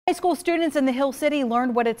High school students in the Hill City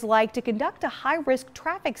learned what it's like to conduct a high-risk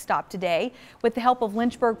traffic stop today. With the help of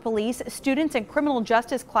Lynchburg Police, students in criminal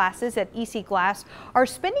justice classes at EC Glass are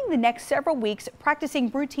spending the next several weeks practicing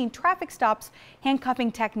routine traffic stops,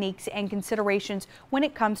 handcuffing techniques, and considerations when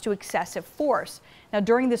it comes to excessive force. Now,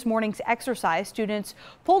 during this morning's exercise, students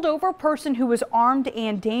pulled over a person who was armed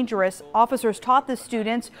and dangerous. Officers taught the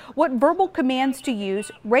students what verbal commands to use,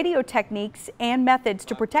 radio techniques, and methods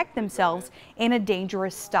to protect themselves in a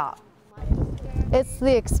dangerous stop. It's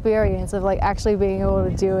the experience of actually being able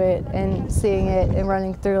to do it and seeing it and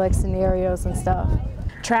running through scenarios and stuff.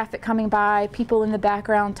 Traffic coming by, people in the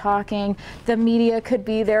background talking, the media could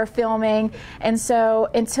be there filming, and so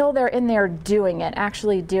until they're in there doing it,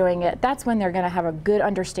 actually doing it, that's when they're going to have a good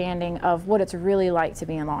understanding of what it's really like to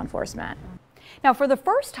be in law enforcement. Now, for the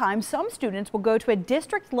first time, some students will go to a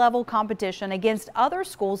district-level competition against other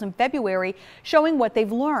schools in February, showing what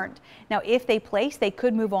they've learned. Now, if they place, they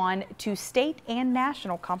could move on to state and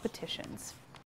national competitions.